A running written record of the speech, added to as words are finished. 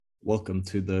Welcome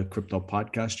to the Crypto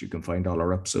Podcast. You can find all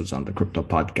our episodes on the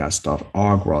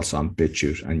cryptopodcast.org. We're also on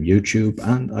BitChute and YouTube.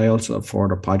 And I also have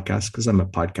further podcasts because I'm a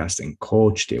podcasting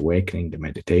coach, the awakening, the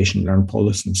meditation, learn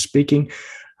Polish and speaking.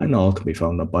 And all can be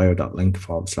found on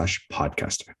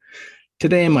bio.link/podcaster.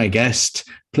 Today, my guest,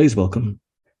 please welcome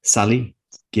Sally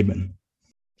Gimon.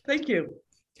 Thank you.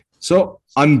 So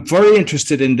I'm very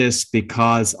interested in this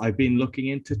because I've been looking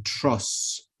into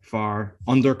trusts for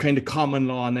under kind of common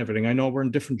law and everything. I know we're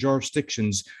in different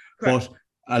jurisdictions, Correct. But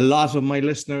a lot of my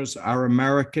listeners are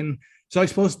American. So I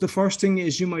suppose the first thing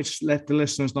is you might let the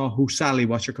listeners know who Sally,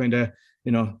 what's your kind of,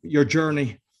 your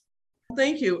journey.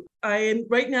 Thank you. I am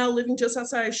right now living just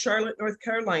outside of Charlotte, North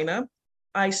Carolina.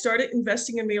 I started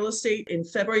investing in real estate in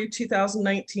February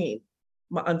 2019.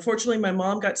 Unfortunately, my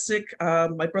mom got sick.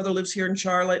 My brother lives here in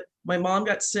Charlotte. My mom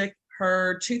got sick.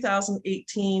 Her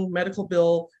 2018 medical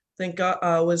bill, thank God,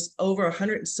 was over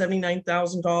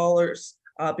 $179,000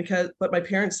 but my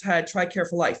parents had TRICARE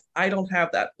for life. I don't have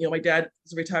that. My dad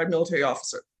is a retired military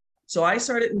officer. So I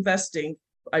started investing.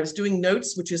 I was doing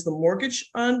notes, which is the mortgage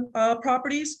on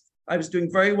properties. I was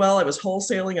doing very well. I was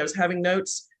wholesaling. I was having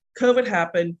notes. COVID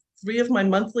happened. 3 of my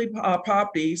monthly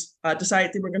properties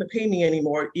decided they weren't going to pay me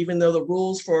anymore, even though the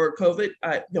rules for COVID,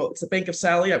 it's the Bank of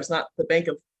Sally. I was not the Bank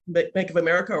of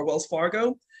America or Wells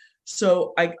Fargo.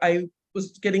 So I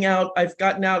was getting out. I've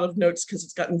gotten out of notes because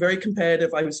it's gotten very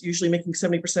competitive. I was usually making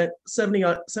 70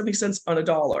 cents on a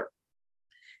dollar.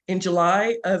 In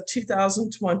July of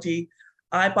 2020,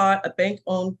 I bought a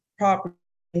bank-owned property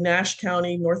in Nash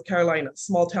County, North Carolina, a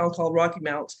small town called Rocky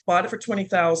Mount. Bought it for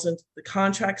 $20,000. The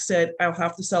contract said I'll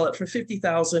have to sell it for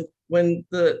 $50,000 when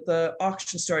the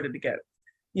auction started again.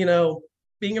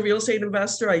 Being a real estate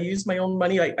investor, I use my own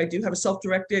money. I do have a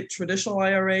self-directed traditional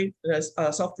IRA and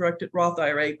a self-directed Roth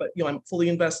IRA, but I'm fully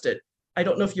invested. I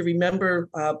don't know if you remember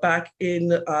back in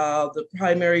the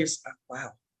primaries,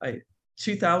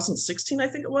 2016, I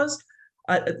think it was.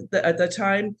 At the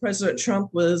time, President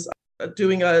Trump was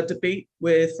doing a debate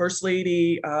with First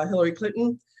Lady Hillary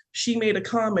Clinton. She made a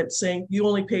comment saying, you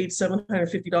only paid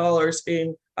 $750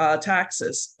 in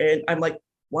taxes. And I'm like,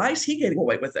 why is he getting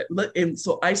away with it? And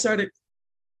so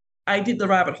I did the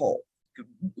rabbit hole,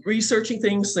 researching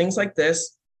things like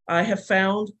this. I have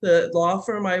found the law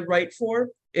firm I write for.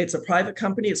 It's a private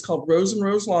company. It's called Rose and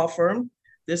Rose Law Firm.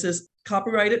 This is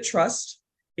copyrighted trust.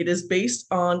 It is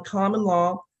based on common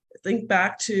law. Think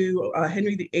back to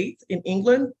Henry VIII in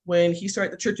England. When he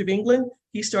started the Church of England,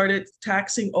 he started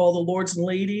taxing all the lords and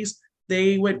ladies.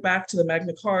 They went back to the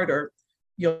Magna Carta.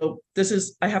 I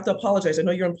have to apologize. I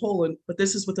know you're in Poland, but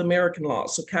this is with American law.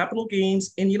 So capital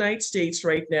gains in the United States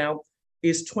right now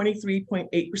is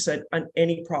 23.8% on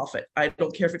any profit. I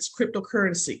don't care if it's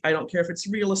cryptocurrency. I don't care if it's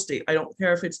real estate. I don't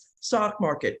care if it's stock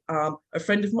market. A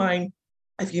friend of mine,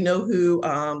 if you know who,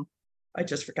 I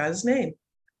just forgot his name,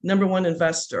 number one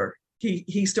investor.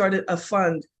 He started a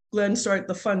fund. Glenn started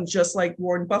the fund just like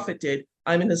Warren Buffett did.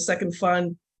 I'm in his second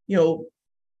fund.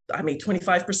 I made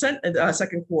 25% in the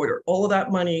second quarter. All of that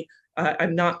money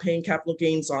I'm not paying capital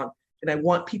gains on. And I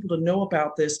want people to know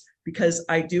about this because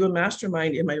I do a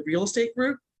mastermind in my real estate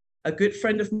group. A good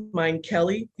friend of mine,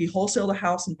 Kelly, he wholesaled a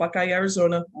house in Buckeye,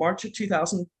 Arizona, March of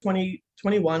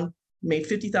 2021, made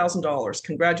 $50,000.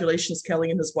 Congratulations, Kelly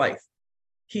and his wife.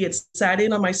 He had sat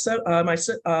in on my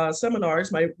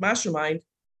seminars, my mastermind.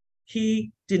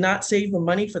 He did not save the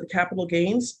money for the capital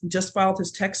gains. He just filed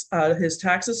his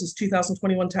taxes, his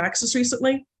 2021 taxes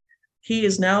recently. He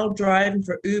is now driving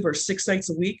for Uber 6 nights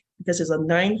a week because there's a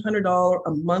 $900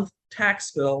 a month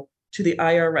tax bill to the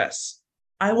IRS.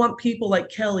 I want people like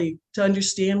Kelly to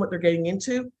understand what they're getting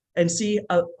into and see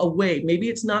a way. Maybe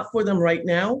it's not for them right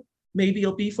now. Maybe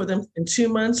it'll be for them in 2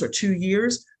 months or 2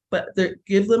 years, but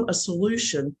give them a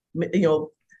solution,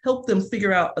 help them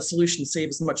figure out a solution to save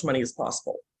as much money as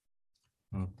possible.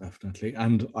 Oh, definitely.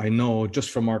 And I know just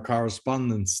from our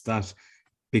correspondence that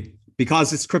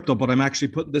because it's crypto, but I'm actually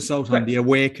putting this out on the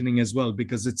awakening as well,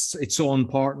 because it's so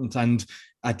important. And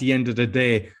at the end of the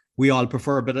day, we all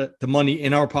prefer a bit of the money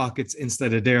in our pockets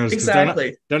instead of theirs.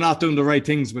 Exactly. They're not doing the right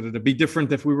things with it. It'd be different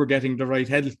if we were getting the right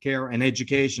healthcare and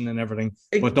education and everything,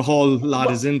 but the whole lot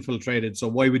is infiltrated. So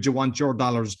why would you want your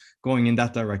dollars going in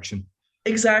that direction?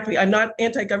 Exactly. I'm not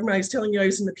anti-government. I was telling you, I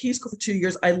was in the Peace Corps for 2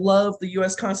 years. I love the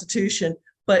U.S. Constitution,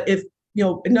 but if,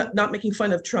 not making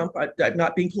fun of Trump, I'm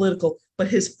not being political, but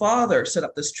his father set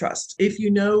up this trust. If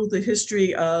you know the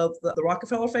history of the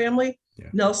Rockefeller family,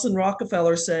 Nelson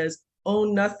Rockefeller says,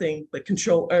 own nothing, but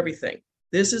control everything.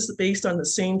 This is based on the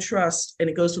same trust, and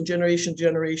it goes from generation to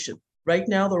generation. Right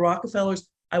now, the Rockefellers,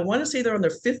 I want to say they're on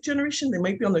their 5th generation. They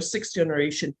might be on their 6th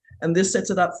generation. And this sets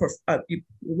it up for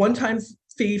one-time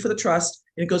fee for the trust,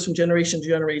 and it goes from generation to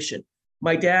generation.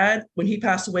 My dad, when he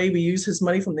passed away, we used his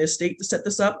money from the estate to set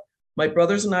this up. My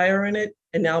brothers and I are in it,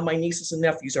 and now my nieces and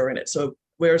nephews are in it. So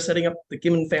we're setting up the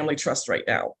Gimon Family Trust right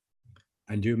now.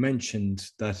 And you mentioned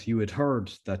that you had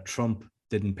heard that Trump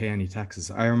didn't pay any taxes.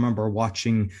 I remember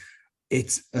watching,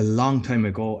 it's a long time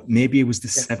ago, maybe it was the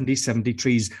 70s,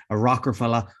 73s, a rocker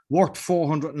fella worth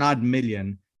 400 and odd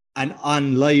million, and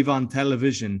on live on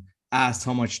television asked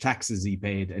how much taxes he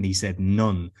paid, and he said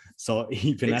none. So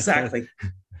even exactly.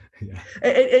 Yeah.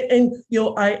 And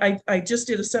I just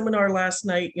did a seminar last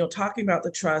night, talking about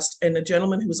the trust, and the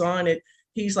gentleman who was on it,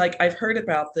 he's like, I've heard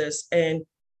about this, and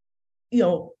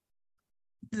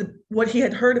what he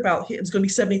had heard about, it's going to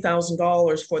be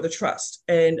 $70,000 for the trust.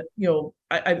 And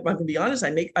I'm going to be honest,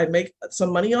 I make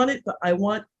some money on it, but I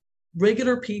want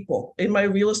regular people in my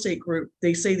real estate group.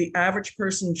 They say the average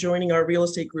person joining our real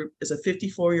estate group is a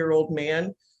 54-year-old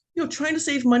man, trying to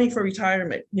save money for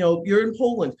retirement. You're in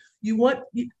Poland. You want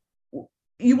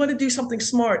to do something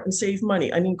smart and save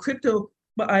money. I mean, crypto.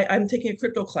 But I'm taking a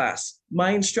crypto class.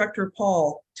 My instructor,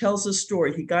 Paul, tells this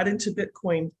story. He got into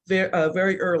Bitcoin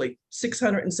very early,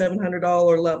 $600 and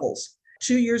 $700 levels.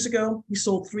 2 years ago, he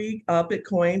sold 3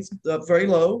 Bitcoins, very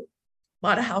low,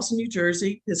 bought a house in New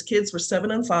Jersey. His kids were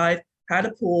 7 and 5, had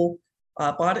a pool,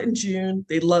 bought it in June.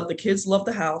 The kids loved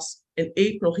the house. In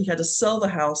April, he had to sell the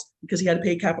house because he had to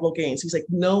pay capital gains. He's like,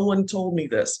 no one told me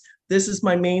this. This is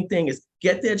my main thing, is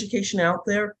get the education out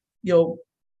there.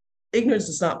 Ignorance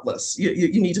is not bliss.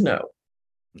 You need to know.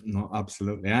 No,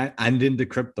 absolutely. And in the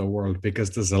crypto world, because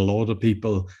there's a lot of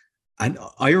people, and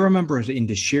I remember it in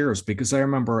the shares, because I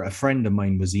remember a friend of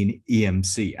mine was in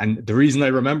EMC. And the reason I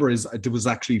remember is there was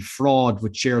actually fraud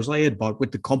with shares I had bought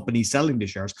with the company selling the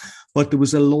shares. But there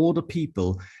was a load of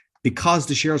people, because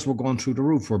the shares were going through the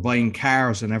roof, were buying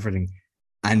cars and everything.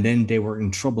 And then they were in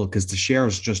trouble because the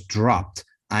shares just dropped,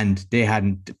 and they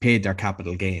hadn't paid their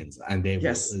capital gains, and there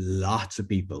were lots of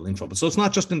people in trouble. So it's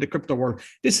not just in the crypto world.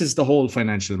 This is the whole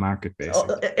financial market,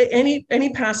 basically. Any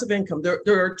passive income. There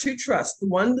are 2 trusts.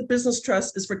 The business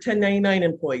trust is for 1099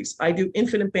 employees. I do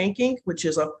infinite banking, which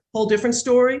is a whole different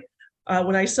story.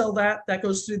 When I sell that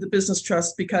goes through the business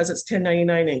trust because it's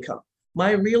 1099 income.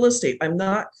 My real estate, I'm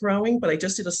not growing, but I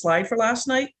just did a slide for last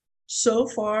night. So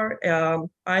far,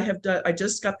 I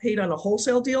just got paid on a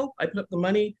wholesale deal. I put up the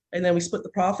money and then we split the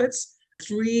profits.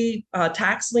 3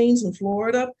 tax liens in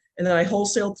Florida, and then I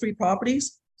wholesaled 3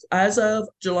 properties. As of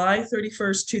July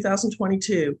 31st,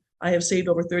 2022, I have saved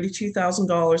over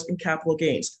 $32,000 in capital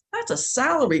gains. That's a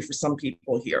salary for some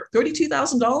people here.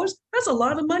 $32,000, that's a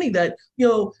lot of money that,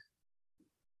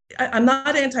 I'm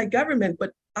not anti-government,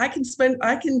 but I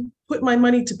can put my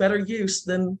money to better use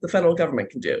than the federal government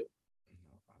can do.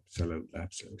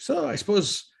 Absolutely. So I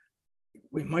suppose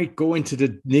we might go into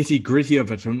the nitty gritty of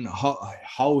it and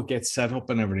how it gets set up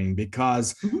and everything,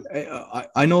 because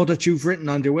I know that you've written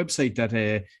on your website that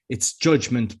it's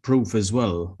judgment proof as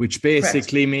well, which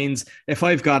basically means if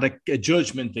I've got a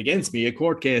judgment against me, a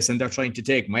court case, and they're trying to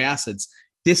take my assets,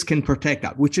 this can protect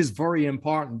that, which is very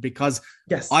important, because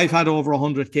I've had over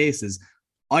 100 cases.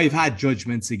 I've had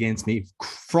judgments against me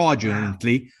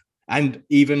fraudulently. Wow. And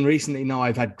even recently now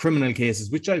I've had criminal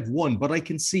cases, which I've won, but I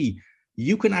can see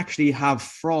you can actually have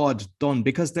fraud done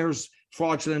because there's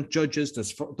fraudulent judges.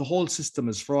 The whole system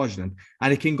is fraudulent,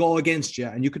 and it can go against you.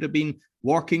 And you could have been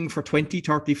working for 20,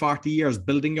 30, 40 years,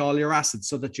 building all your assets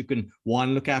so that you can,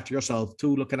 1, look after yourself,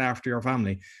 2, looking after your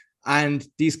family. And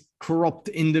these corrupt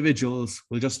individuals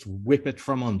will just whip it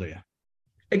from under you.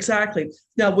 Exactly.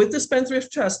 Now, with the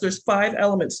Spendthrift Trust, there's 5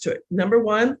 elements to it. Number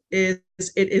 1 is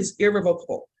it is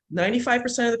irrevocable.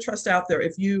 95% of the trust out there.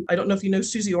 I don't know if you know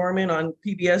Susie Orman on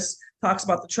PBS talks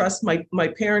about the trust. My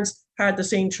parents had the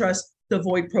same trust to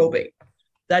avoid probate.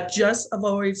 That just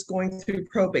avoids going through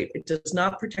probate. It does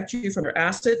not protect you from your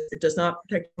assets. It does not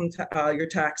protect you from your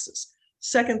taxes.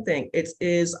 Second thing, it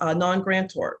is a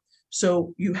non-grantor.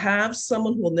 So you have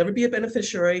someone who will never be a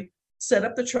beneficiary set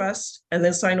up the trust and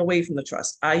then sign away from the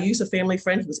trust. I used a family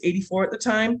friend who was 84 at the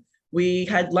time. We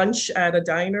had lunch at a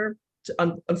diner.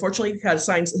 Unfortunately, he had to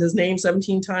sign his name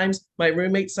 17 times. My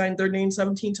roommate signed their name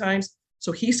 17 times.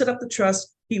 So he set up the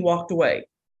trust. He walked away.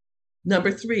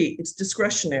 Number 3, it's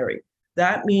discretionary.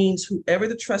 That means whoever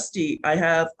the trustee, I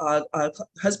have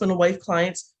husband and wife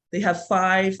clients, they have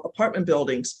 5 apartment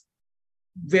buildings,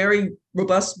 very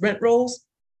robust rent rolls.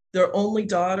 Their only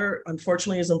daughter,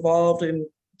 unfortunately, is involved in,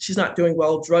 she's not doing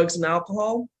well, drugs and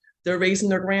alcohol. They're raising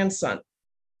their grandson.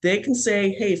 They can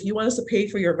say, hey, if you want us to pay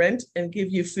for your rent and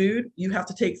give you food, you have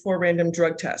to take 4 random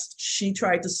drug tests. She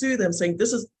tried to sue them saying,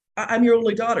 I'm your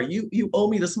only daughter. You owe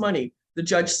me this money. The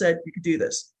judge said you could do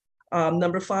this.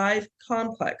 Number 5,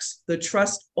 complex. The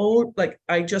trust owned, like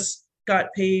I just got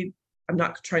paid, I'm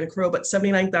not trying to crow, but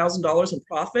 $79,000 in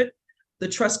profit. The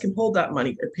trust can hold that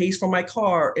money. It pays for my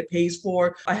car. It pays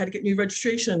for, I had to get new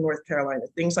registration in North Carolina,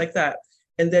 things like that.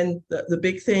 And then the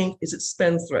big thing is it's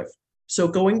spendthrift. So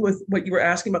going with what you were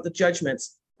asking about the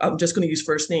judgments, I'm just going to use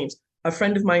first names. A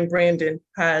friend of mine, Brandon,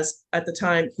 has at the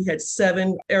time, he had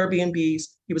 7 Airbnbs.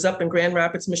 He was up in Grand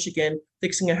Rapids, Michigan,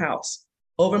 fixing a house.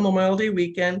 Over Memorial Day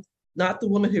weekend, not the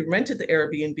woman who rented the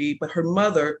Airbnb, but her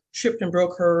mother tripped and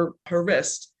broke her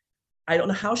wrist. I don't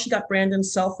know how she got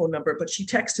Brandon's cell phone number, but she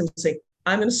texted him saying,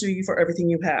 I'm going to sue you for everything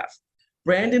you have.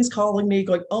 Brandon's calling me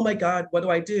going, oh my God, what do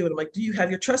I do? And I'm like, do you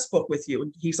have your trust book with you?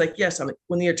 And he's like, yes. I'm like,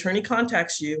 when the attorney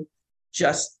contacts you,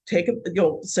 just take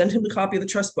it, send him the copy of the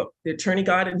trust book. The attorney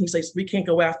got it and he says, we can't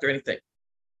go after anything.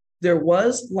 There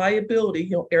was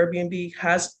liability. Airbnb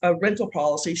has a rental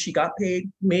policy. She got paid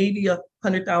maybe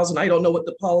 $100,000. I don't know what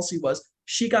the policy was.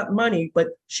 She got money, but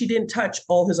she didn't touch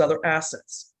all his other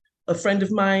assets. A friend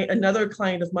of mine, another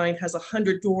client of mine, has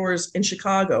 100 doors in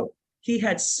Chicago. He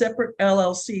had separate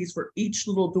LLCs for each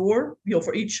little door,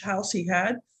 for each house he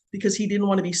had, because he didn't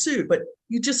want to be sued. But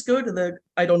you just go to the,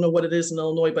 I don't know what it is in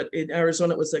Illinois, but in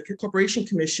Arizona, it was the Corporation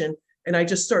Commission. And I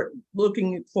just start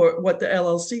looking for what the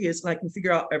LLC is, and I can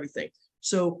figure out everything.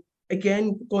 So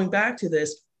again, going back to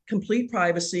this, complete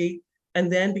privacy.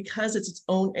 And then because it's its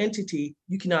own entity,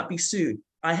 you cannot be sued.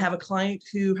 I have a client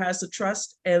who has a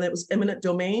trust and it was eminent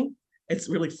domain. It's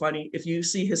really funny. If you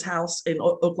see his house in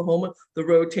Oklahoma, the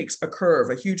road takes a curve,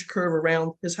 a huge curve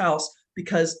around his house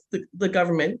because the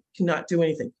government cannot do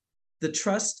anything. The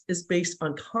trust is based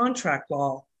on contract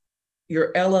law.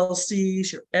 Your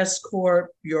LLCs, your S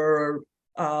corp, your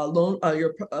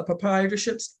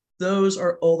proprietorships, those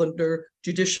are all under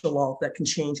judicial law that can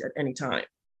change at any time.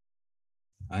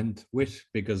 And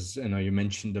because you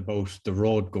mentioned about the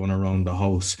road going around the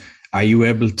house, are you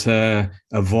able to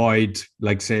avoid,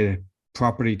 like, say,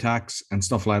 property tax and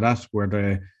stuff like that, where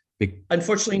the big...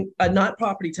 Unfortunately, not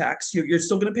property tax. You're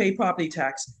still going to pay property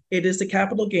tax. It is the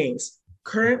capital gains.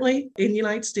 Currently in the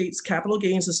United States, capital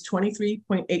gains is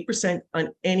 23.8% on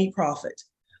any profit.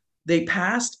 They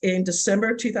passed in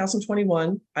December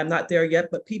 2021. I'm not there yet,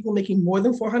 but people making more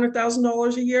than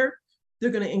 $400,000 a year,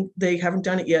 they haven't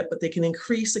done it yet, but they can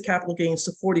increase the capital gains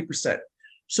to 40%.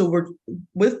 So we're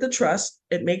with the trust,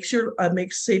 it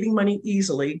makes saving money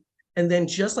easily. And then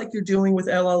just like you're doing with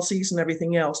LLCs and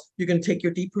everything else, you're going to take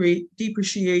your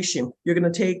depreciation. You're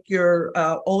going to take your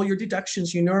all your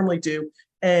deductions you normally do,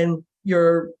 and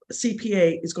your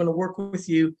CPA is going to work with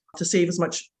you to save as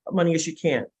much money as you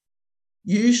can.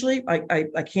 Usually,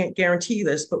 I can't guarantee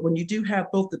this, but when you do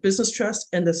have both the business trust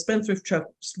and the spendthrift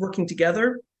trust working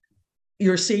together,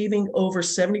 you're saving over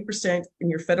 70% in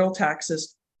your federal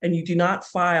taxes, and you do not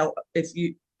file.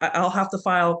 I'll have to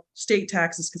file state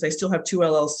taxes because I still have 2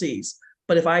 LLCs.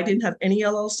 But if I didn't have any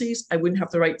LLCs, I wouldn't have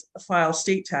to file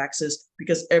state taxes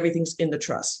because everything's in the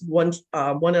trust. One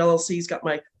LLC's got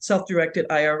my self-directed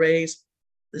IRAs.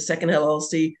 The second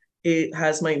LLC, it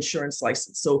has my insurance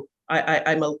license. So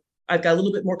I've got a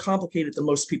little bit more complicated than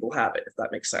most people have it, if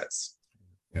that makes sense.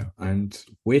 Yeah, and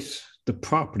with the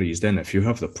properties, then if you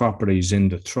have the properties in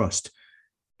the trust,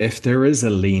 if there is a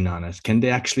lien on it, can they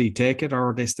actually take it,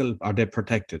 or are they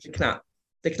protected?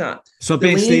 They cannot. So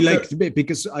basically,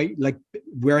 because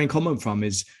where I'm coming from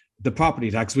is the property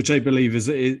tax, which I believe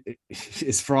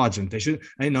is fraudulent.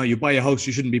 I know you buy a house,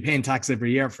 you shouldn't be paying tax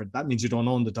every year for it. That means you don't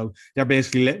own the house. They're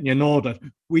basically letting you know that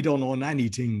we don't own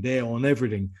anything, they own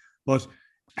everything. But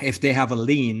if they have a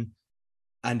lien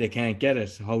and they can't get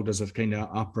it, how does it kind of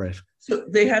operate? So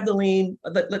they have the lien.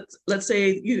 Let's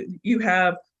say you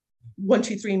have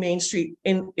 123 Main Street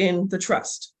in the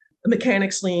trust. The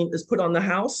mechanic's lien is put on the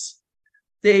house.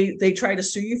 They try to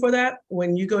sue you for that.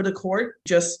 When you go to court,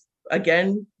 just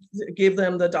again give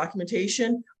them the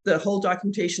documentation. The whole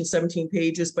documentation, 17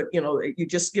 pages, but you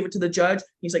just give it to the judge.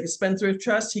 He's like, a spendthrift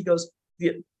trust. He goes,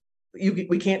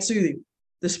 we can't sue you.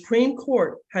 The Supreme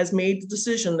Court has made the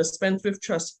decision, the spendthrift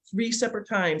trust, 3 separate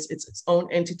times. It's its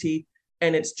own entity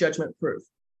and it's judgment proof.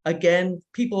 Again,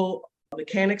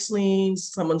 mechanics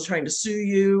liens, someone's trying to sue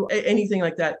you, anything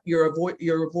like that, you're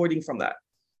avoiding from that.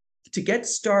 To get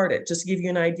started, just to give you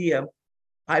an idea,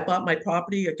 I bought my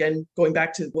property, again, going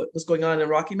back to what was going on in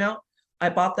Rocky Mount. I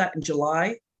bought that in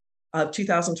July of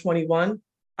 2021.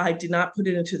 I did not put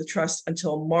it into the trust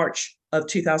until March of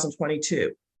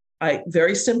 2022. I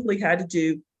very simply had to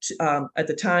do, at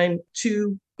the time,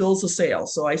 2 bills of sale.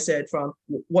 So I said from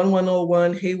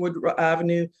 1101 Haywood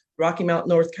Avenue, Rocky Mount,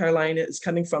 North Carolina, is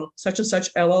coming from such and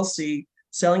such LLC,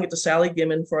 selling it to Sally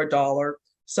Gimon for $1.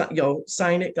 So,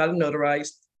 sign it, got it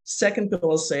notarized. Second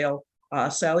bill of sale,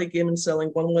 Sally Gimon selling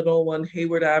 1101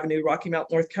 Hayward Avenue, Rocky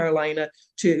Mount, North Carolina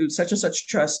to such and such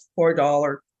trust for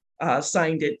 $1.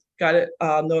 Signed it, got it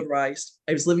notarized.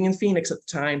 I was living in Phoenix at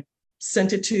the time,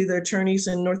 sent it to the attorneys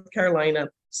in North Carolina,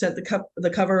 sent the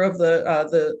cover of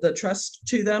the trust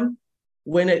to them.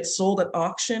 When it sold at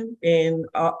auction in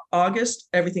August,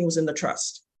 everything was in the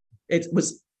trust. It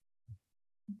was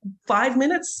 5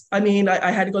 minutes. I mean, I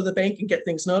had to go to the bank and get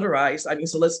things notarized. I mean,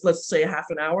 so let's say a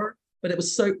half an hour, but it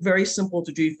was so very simple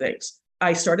to do things.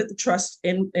 I started the trust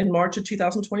in March of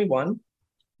 2021.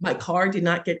 My car did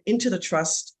not get into the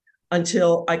trust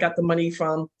until I got the money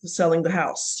from selling the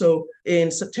house. So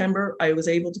in September, I was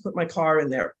able to put my car in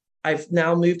there. I've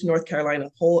now moved to North Carolina.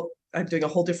 I'm doing a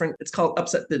whole different, it's called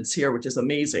upset bids here, which is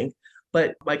amazing.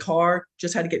 But my car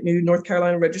just had to get new North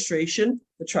Carolina registration.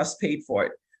 The trust paid for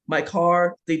it. My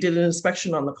car, they did an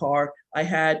inspection on the car. I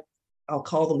had, I'll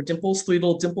call them dimples, 3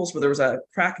 little dimples where there was a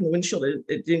crack in the windshield.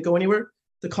 It didn't go anywhere.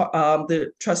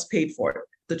 The trust paid for it.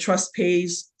 The trust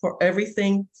pays for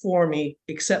everything for me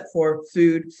except for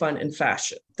food, fun, and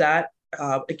fashion. That,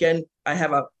 again, I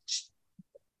have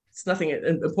it's nothing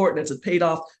important. It's a paid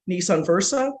off Nissan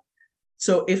Versa.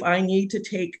 So if I need to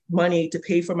take money to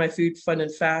pay for my food, fun,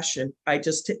 and fashion, I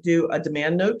just do a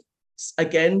demand note.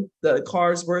 Again, the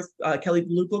car's worth, Kelly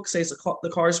Blue Book says the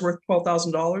car's worth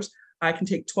 $12,000. I can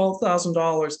take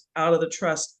 $12,000 out of the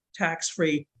trust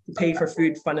tax-free to pay for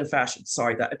food, fun, and fashion.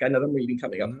 Sorry, that I got another meeting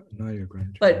coming up. No, you're great.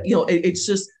 But it's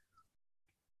just,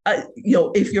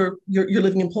 if you're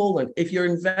living in Poland, if you're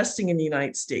investing in the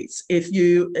United States, if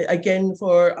you, again,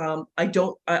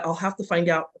 I'll have to find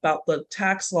out about the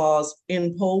tax laws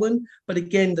in Poland. But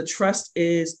again, the trust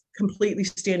is completely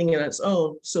standing on its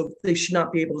own, so they should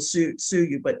not be able to sue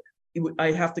you. But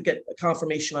I have to get a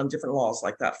confirmation on different laws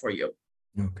like that for you.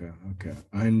 Okay.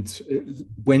 And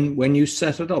when you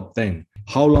set it up, then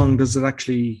how long does it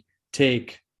actually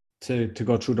take to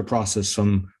go through the process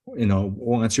from,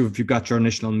 once you've got your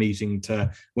initial meeting to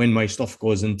when my stuff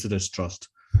goes into this trust?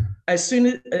 As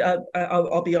soon as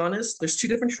I'll be honest, there's 2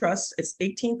 different trusts. It's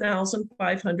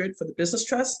 $18,500 for the business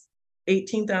trust,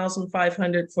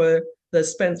 $18,500 for the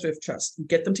spendthrift trust. You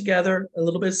get them together, a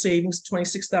little bit of savings,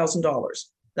 $26,000.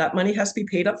 That money has to be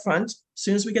paid up front. As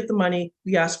soon as we get the money,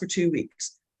 we ask for 2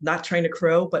 weeks. Not trying to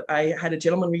crow, but I had a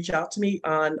gentleman reach out to me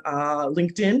on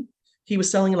LinkedIn. He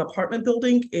was selling an apartment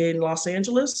building in Los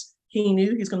Angeles. He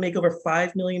knew he's going to make over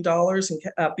 $5 million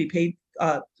and be paid,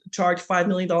 charged $5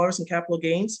 million in capital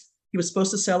gains. He was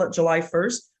supposed to sell it July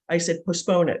 1st. I said,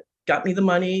 postpone it. Got me the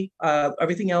money,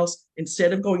 everything else.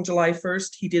 Instead of going July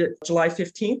 1st, he did it July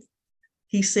 15th.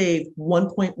 He saved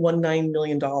 $1.19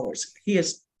 million. He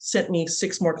has sent me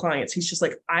 6 more clients. He's just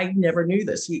like, I never knew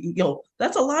this.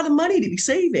 That's a lot of money to be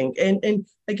saving. And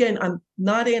again, I'm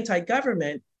not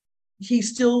anti-government. I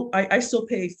still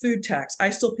pay food tax.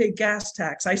 I still pay gas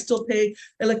tax. I still pay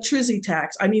electricity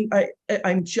tax. I mean,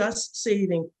 I'm just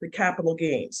saving the capital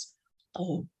gains.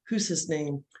 Oh, who's his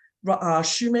name?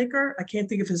 Shoemaker. I can't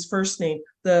think of his first name.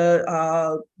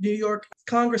 The New York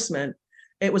congressman.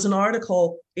 It was an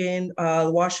article in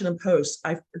the Washington Post.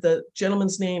 The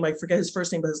gentleman's name, I forget his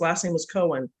first name, but his last name was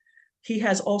Cohen. He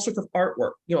has all sorts of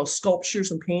artwork, sculptures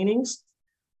and paintings.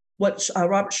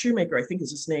 Robert Shoemaker, I think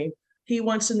is his name. He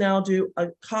wants to now do a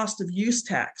cost of use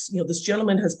tax. This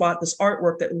gentleman has bought this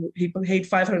artwork that he paid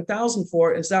 $500,000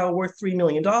 for, and is now worth $3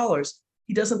 million.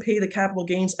 He doesn't pay the capital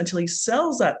gains until he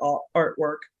sells that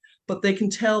artwork, but they can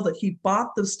tell that he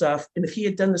bought the stuff. And if he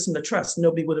had done this in the trust,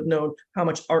 nobody would have known how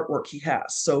much artwork he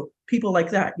has. So people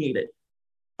like that need it.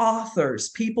 Authors,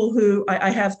 people who I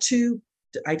have 2,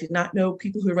 I did not know,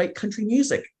 people who write country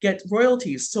music get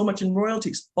royalties, so much in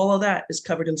royalties. All of that is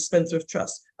covered in Spendthrift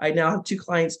Trust. I now have 2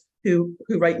 clients who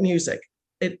write music.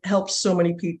 It helps so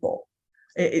many people.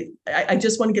 I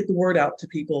just want to get the word out to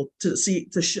people to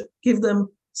give them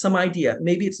some idea.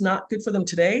 Maybe it's not good for them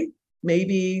today.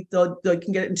 Maybe they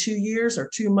can get it in 2 years or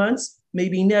 2 months,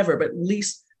 maybe never, but at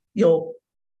least,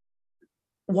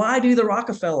 why do the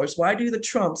Rockefellers, why do the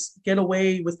Trumps get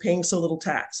away with paying so little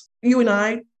tax? You and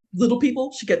I, little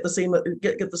people, should get the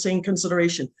same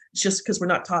consideration. It's just because we're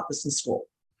not taught this in school.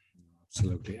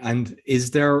 Absolutely. And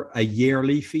is there a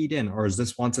yearly feed in, or is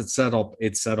this once it's set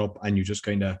up and you just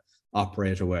kind of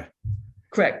operate away?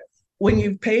 Correct. When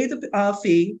you pay the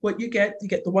fee, what you get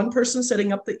the one person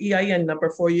setting up the EIN number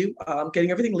for you,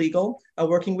 getting everything legal,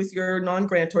 working with your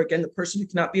non-grantor, again, the person who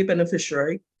cannot be a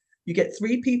beneficiary. You get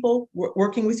 3 people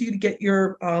working with you to get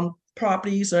your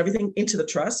properties and everything into the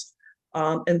trust.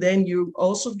 And then you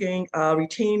also gain a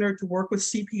retainer to work with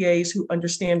CPAs who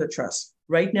understand the trust.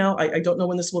 Right now, I don't know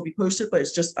when this will be posted, but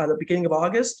it's just at the beginning of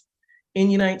August. In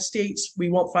the United States, we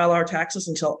won't file our taxes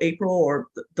until April or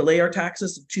delay our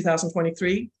taxes in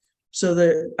 2023. So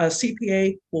the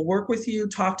CPA will work with you,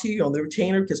 talk to you on the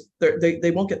retainer because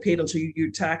they won't get paid until you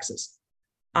do taxes.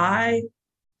 I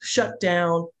shut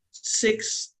down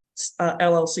 6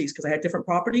 LLCs because I had different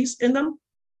properties in them.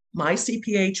 My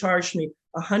CPA charged me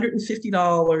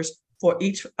 $150 for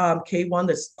each K1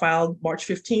 that's filed March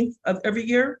 15th of every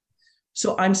year.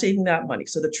 So I'm saving that money.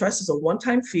 So the trust is a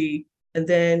one-time fee, and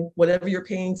then whatever you're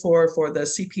paying for the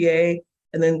CPA,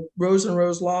 and then Rose and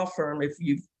Rose Law Firm, if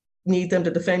you need them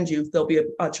to defend you, there'll be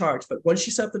a charge. But once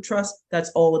you set up the trust,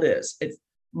 that's all it is. It's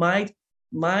my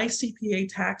CPA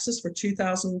taxes for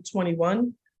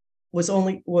 2021 was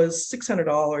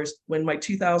 $600 when my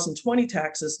 2020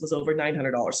 taxes was over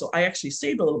 $900. So I actually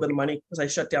saved a little bit of money because I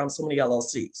shut down so many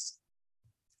LLCs.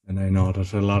 And I know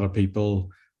that a lot of people,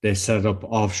 they set up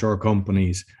offshore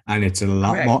companies, and it's a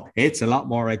lot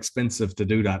more expensive to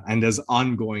do that. And there's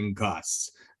ongoing costs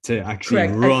to actually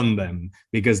run them,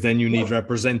 because then you need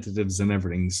representatives and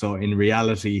everything. So in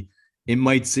reality, it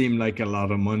might seem like a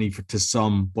lot of money to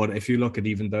some, but if you look at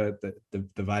even the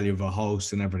value of a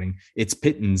house and everything, it's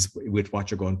pittance with what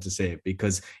you're going to save,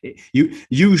 because you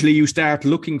usually start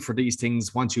looking for these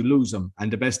things once you lose them.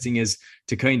 And the best thing is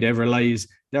to kind of realize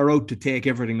they're out to take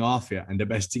everything off you. And the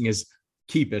best thing is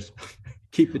keep it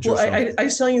yourself. Well, I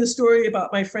was telling you the story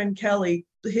about my friend Kelly.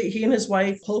 He and his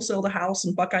wife wholesaled a house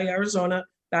in Buckeye, Arizona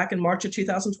back in March of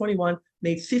 2021,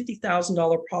 made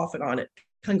 $50,000 profit on it.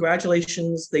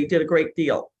 Congratulations, they did a great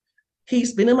deal.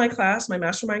 He's been in my class, my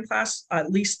mastermind class,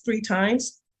 at least 3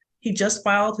 times. He just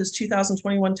filed his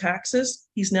 2021 taxes.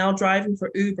 He's now driving for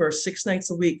Uber 6 nights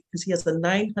a week because he has a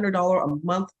 $900 a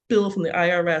month bill from the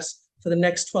IRS for the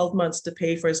next 12 months to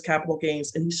pay for his capital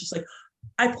gains. And he's just like,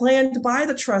 I planned to buy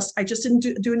the trust. I just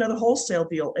didn't do another wholesale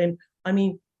deal. And I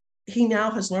mean, he now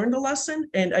has learned the lesson.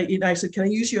 And I said, can I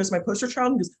use you as my poster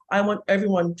child? Because I want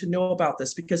everyone to know about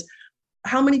this, because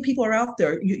how many people are out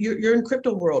there? You're in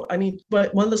crypto world. I mean,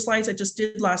 but one of the slides I just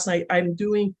did last night, I'm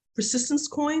doing persistence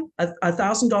coin,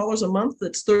 $1,000 a month.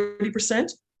 That's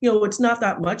 30%. It's not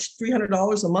that much,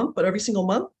 $300 a month, but every single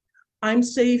month I'm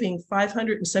saving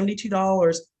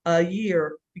 $572 a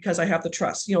year because I have the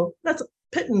trust. That's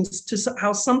pittance to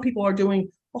how some people are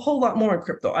doing a whole lot more in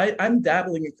crypto. I'm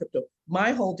dabbling in crypto.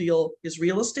 My whole deal is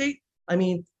real estate. I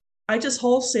mean, I just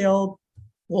wholesaled.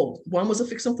 Well, one was a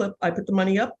fix and flip. I put the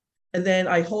money up, and then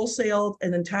I wholesaled,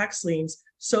 and then tax liens.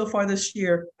 So far this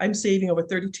year, I'm saving over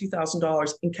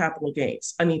 $32,000 in capital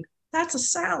gains. I mean, that's a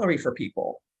salary for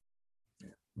people.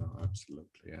 No, absolutely.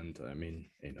 And I mean,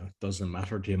 it doesn't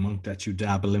matter the amount that you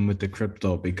dabble in with the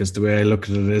crypto, because the way I look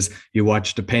at it is you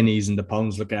watch the pennies and the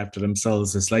pounds look after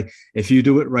themselves. It's like, if you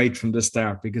do it right from the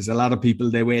start, because a lot of people,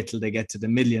 they wait till they get to the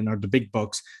million or the big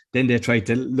bucks, then they try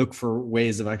to look for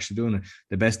ways of actually doing it.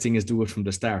 The best thing is do it from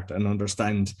the start and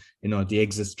understand, the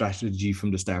exit strategy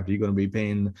from the start. You're going to be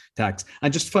paying tax.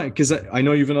 And just fine, because I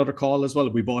know you have another call as well.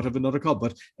 We both have another call,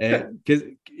 but because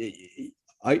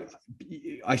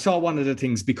I saw one of the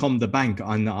things become the bank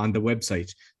on the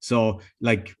website. So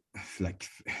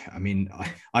I mean,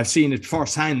 I've seen it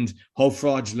firsthand how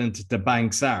fraudulent the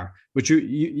banks are. But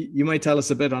you might tell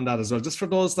us a bit on that as well, just for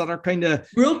those that are kind of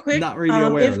real quick, not really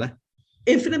aware.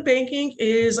 Infinite banking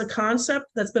is a concept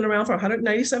that's been around for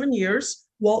 197 years.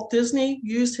 Walt Disney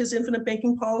used his infinite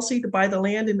banking policy to buy the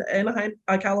land in Anaheim,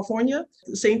 California.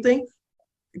 The same thing.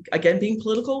 Again, being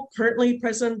political, currently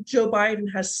President Joe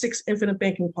Biden has 6 infinite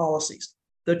banking policies.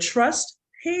 The trust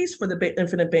pays for the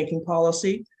infinite banking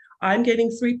policy. I'm getting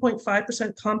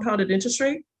 3.5% compounded interest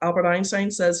rate. Albert Einstein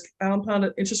says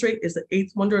compounded interest rate is the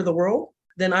 8th wonder of the world.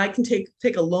 Then I can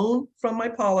take a loan from my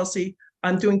policy.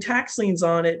 I'm doing tax liens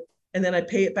on it, and then I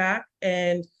pay it back.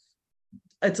 And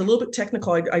it's a little bit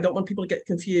technical. I don't want people to get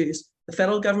confused. The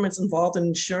federal government's involved in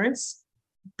insurance.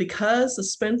 Because the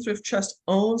Spendthrift Trust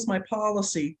owns my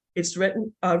policy, it's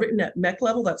written at MEC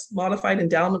level, that's modified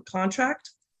endowment contract.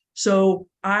 So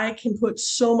I can put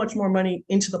so much more money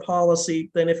into the policy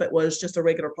than if it was just a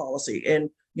regular policy. And,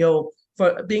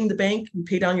 for being the bank, you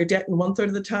pay down your debt in 1/3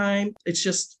 of the time.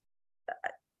 It's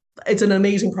an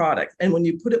amazing product. And when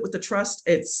you put it with the trust,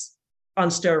 it's on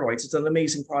steroids. It's an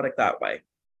amazing product that way.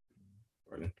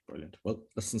 Brilliant. Well,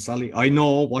 listen, Sally, I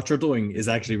know what you're doing is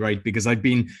actually right, because I've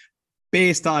been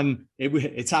based on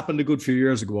it's happened a good few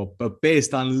years ago, but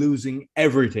based on losing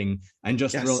everything and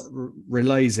just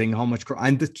realizing how much.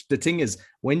 And the thing is,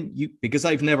 because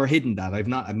I've never hidden that, I'm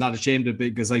not ashamed of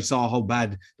it, because I saw how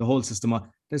bad the whole system was.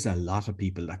 there's a lot of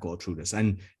people that go through this,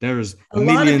 and there's a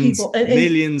lot of people, and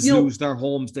millions lose their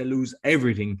homes, they lose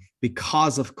everything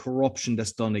because of corruption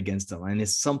that's done against them, and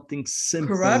it's something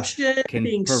simple corruption, can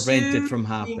being prevent sued, it from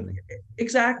happening.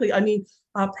 Exactly. I mean,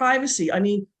 privacy. I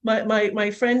mean,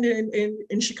 my friend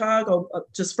in Chicago,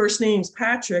 just first name's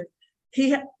Patrick.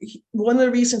 He one of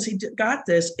the reasons he got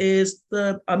this is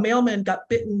a mailman got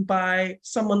bitten by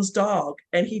someone's dog,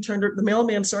 and the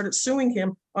mailman started suing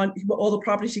him on all the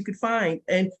properties he could find,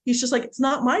 and he's just like, it's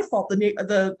not my fault.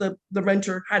 The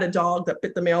renter had a dog that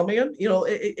bit the mailman,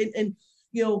 and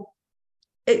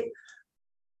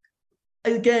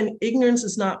again, ignorance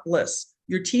is not bliss.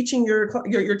 You're teaching your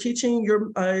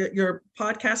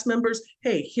podcast members,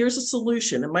 hey, here's a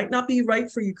solution. It might not be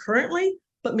right for you currently,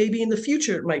 but maybe in the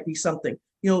future it might be something.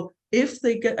 If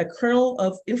they get a kernel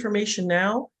of information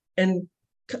now and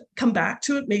come back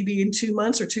to it maybe in 2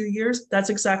 months or 2 years, that's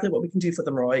exactly what we can do for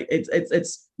them, Roy.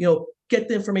 It's get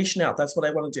the information out. That's what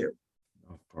I want to do.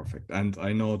 Oh, perfect. And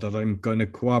I know that I'm going to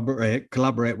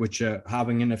collaborate with you,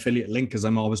 having an affiliate link, because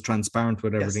I'm always transparent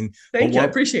with everything. Yes. Thank you. I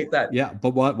appreciate that. Yeah,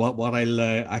 but what I'll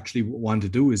actually want to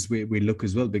do is we look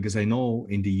as well, because I know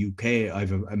in the UK I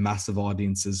have a massive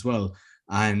audience as well,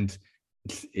 and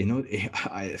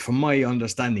from my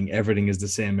understanding, everything is the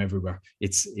same everywhere.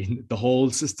 The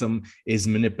whole system is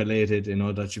manipulated,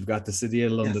 that you've got the City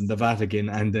of London, yes, the Vatican,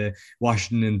 and the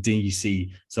Washington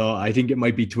DC. So I think it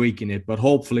might be tweaking it, but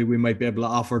hopefully we might be able to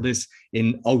offer this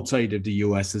outside of the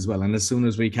US as well. And as soon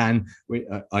as we can,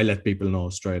 I let people know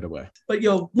straight away. But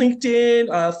LinkedIn,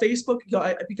 Facebook,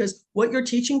 because what you're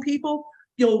teaching people,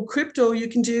 crypto you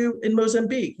can do in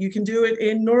Mozambique, you can do it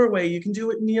in Norway, you can do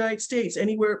it in the United States,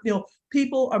 anywhere.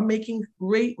 People are making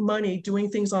great money doing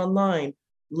things online.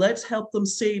 Let's help them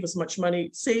save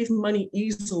money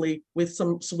easily with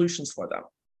some solutions for them.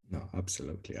 No,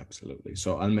 absolutely.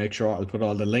 So I'll make sure I'll put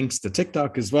all the links to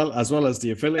TikTok as well as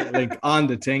the affiliate link on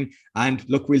the thing. And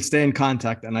look, we'll stay in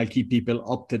contact, and I'll keep people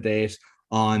up to date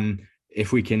on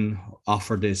if we can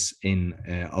offer this in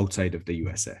outside of the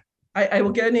USA. I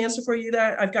will get an answer for you.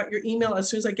 That I've got your email. As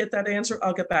soon as I get that answer,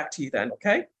 I'll get back to you then.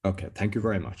 Okay. Okay. Thank you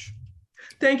very much.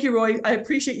 Thank you, Roy. I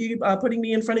appreciate you putting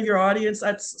me in front of your audience.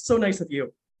 That's so nice of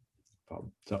you.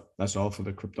 So that's all for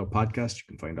the Crypto Podcast. You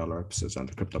can find all our episodes on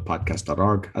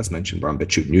thecryptopodcast.org. As mentioned, we're on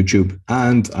BitChute and YouTube,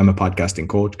 and I'm a podcasting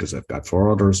coach because I've got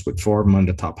 4 others with 4 of them on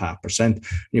the top 0.5%.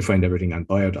 You find everything on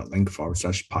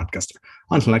bio.link/podcaster.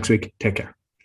 Until next week, take care.